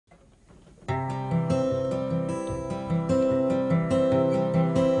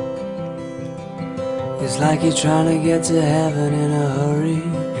It's like you're trying to get to heaven in a hurry,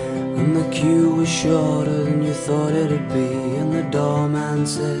 and the queue was shorter than you thought it'd be, and the doorman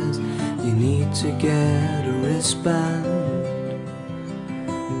says you need to get a wristband.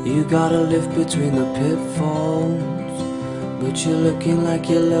 You gotta live between the pitfalls, but you're looking like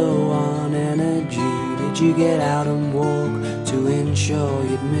you're low on energy. Did you get out and walk to ensure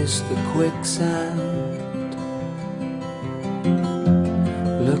you'd miss the quicksand?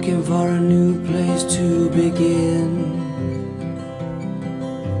 Looking for a new place to begin,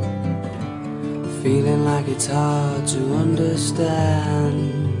 feeling like it's hard to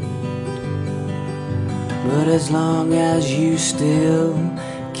understand. But as long as you still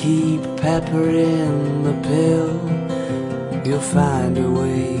keep peppering the pill, you'll find a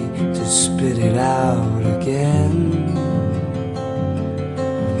way to spit it out again.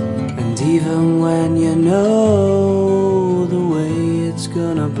 And even when you know the way it's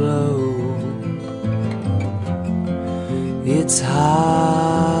gonna blow, it's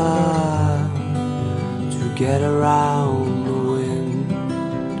hard to get around the